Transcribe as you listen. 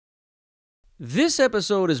This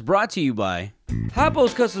episode is brought to you by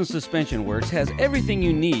Hoppo's Custom Suspension Works has everything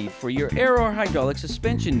you need for your air or hydraulic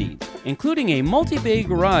suspension needs, including a multi-bay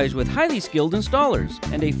garage with highly skilled installers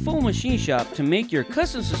and a full machine shop to make your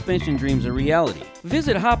custom suspension dreams a reality.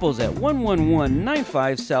 Visit Hoppo's at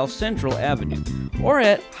 11195 South Central Avenue or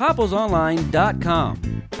at hopposonline.com.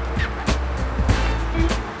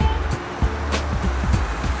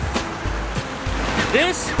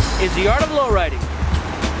 This is the Art of Lowriding.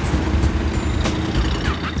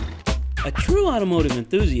 A true automotive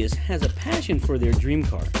enthusiast has a passion for their dream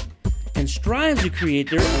car and strives to create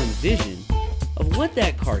their own vision of what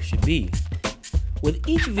that car should be, with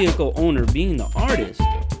each vehicle owner being the artist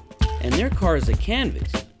and their car is a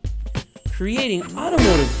canvas, creating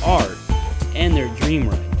automotive art and their dream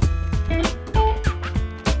ride.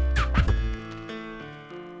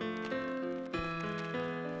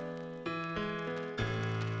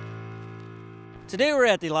 Today we're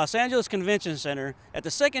at the Los Angeles Convention Center at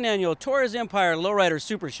the second annual Torres Empire Lowrider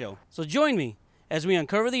Super Show. So join me as we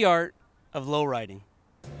uncover the art of lowriding.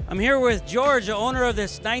 I'm here with George, the owner of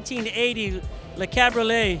this 1980 Le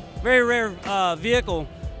Cabriolet, very rare vehicle.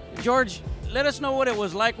 George, let us know what it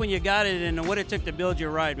was like when you got it and what it took to build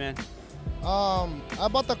your ride, man. I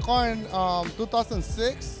bought the car in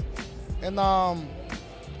 2006, and I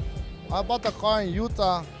bought the car in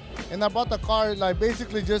Utah, and I bought the car like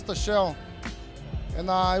basically just a shell. And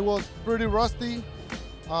it was pretty rusty,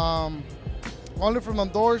 only from the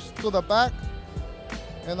doors to the back.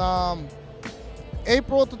 And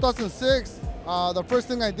April 2006, the first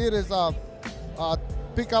thing I did is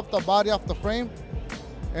pick up the body off the frame,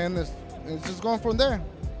 and it's just going from there.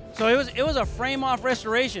 So it was a frame off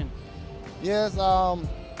restoration. Yes, I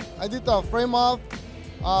did the frame off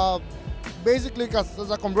basically because it's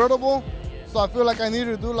a convertible, so I feel like I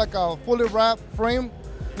needed to do like a fully wrapped frame.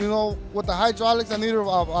 You know, with the hydraulics, I needed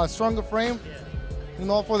a stronger frame, you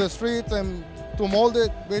know, for the streets and to mold it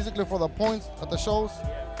basically for the points at the shows.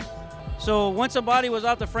 So once the body was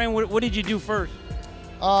off the frame, what did you do first?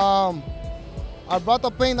 I brought the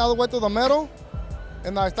paint all the way to the metal,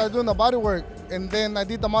 and I started doing the body work. And then I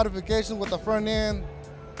did the modification with the front end.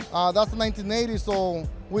 That's the 1980, so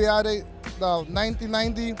we added the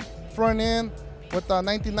 1990 front end with the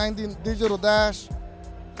 1990 digital dash,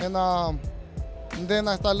 and then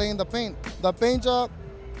I started laying the paint. The paint job,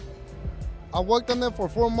 I worked on it for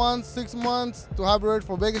 4 months, 6 months to have it ready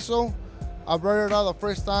for Vegas show. I brought it out the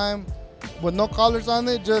first time with no colors on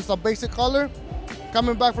it, just a basic color.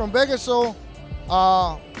 Coming back from Vegas show,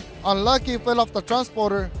 unlucky, it fell off the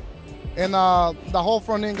transporter, and the whole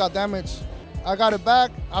front end got damaged. I got it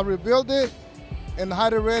back, I rebuilt it, and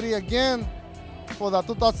had it ready again for the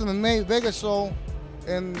 2008 Vegas show,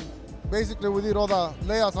 and basically we did all the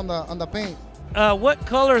layouts on the paint. What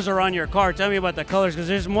colors are on your car? Tell me about the colors, because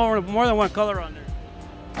there's more than one color on there.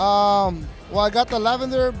 Well, I got the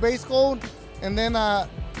lavender base coat, and then I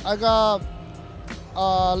got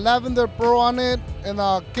lavender pearl on it, and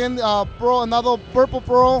candy pearl, another purple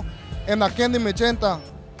pearl, and a candy magenta.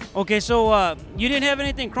 Okay, so you didn't have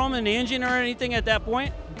anything chrome in the engine or anything at that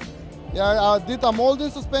point? Yeah, I did a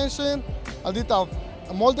molded suspension, I did a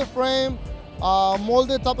molded frame,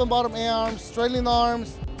 molded top and bottom A-arms, trailing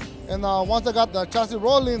arms. And once I got the chassis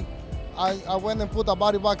rolling, I went and put the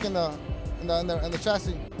body back in the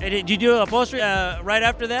chassis. And did you do upholstery right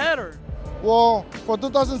after that, or? Well, for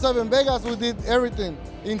 2007 Vegas, we did everything: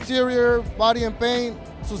 interior, body and paint,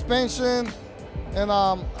 suspension, and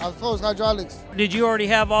as well as hydraulics. Did you already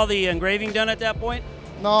have all the engraving done at that point?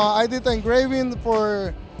 No, I did the engraving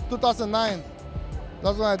for 2009.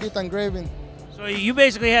 That's when I did the engraving. So you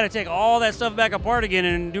basically had to take all that stuff back apart again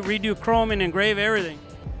and redo chrome and engrave everything.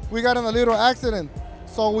 We got in a little accident,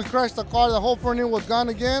 so we crashed the car. The whole front end was gone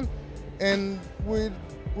again, and we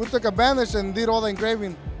took advantage and did all the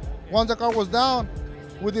engraving. Once the car was down,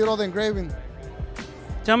 we did all the engraving.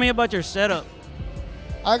 Tell me about your setup.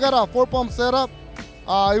 I got a 4-pump setup.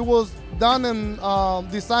 It was done and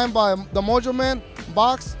designed by the Mojo Man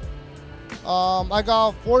box. I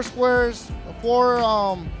got 4 squares,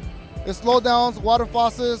 4 slow downs, water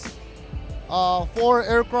faucets, 4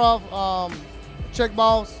 aircraft check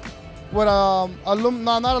valves with not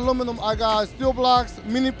aluminum. I got steel blocks,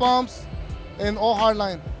 mini pumps, and all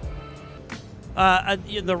hardline.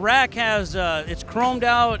 The rack has it's chromed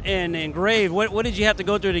out and engraved. What did you have to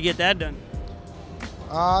go through to get that done?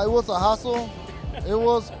 It was a hassle. It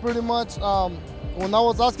was pretty much when I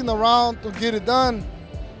was asking around to get it done,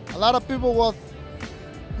 a lot of people was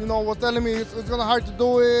telling me it's gonna hard to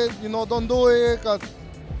do it. Don't do it because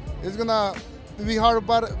it's gonna be hard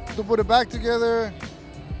to put it back together.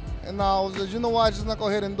 And I was like, you know what, just not go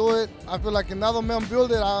ahead and do it. I feel like another man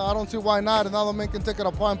build it, I don't see why not. Another man can take it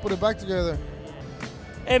apart and put it back together.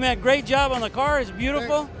 Hey man, great job on the car. It's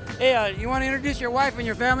beautiful. Thanks. Hey, you want to introduce your wife and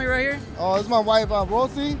your family right here? Oh, it's my wife,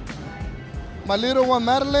 Rosie. My little one,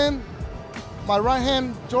 Madeline. My right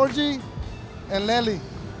hand, Georgie, and Lely.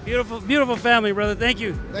 Beautiful, beautiful family, brother. Thank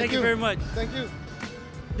you. Thank you very much. Thank you.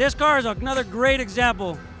 This car is another great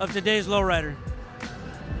example of today's lowrider.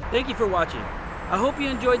 Thank you for watching. I hope you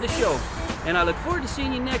enjoyed the show, and I look forward to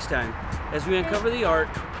seeing you next time as we uncover the art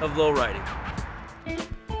of lowriding.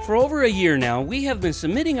 For over a year now, we have been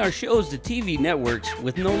submitting our shows to TV networks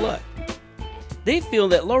with no luck. They feel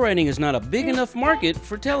that lowriding is not a big enough market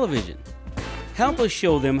for television. Help us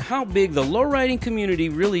show them how big the lowriding community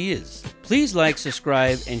really is. Please like,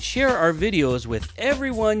 subscribe, and share our videos with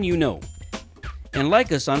everyone you know. And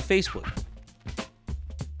like us on Facebook.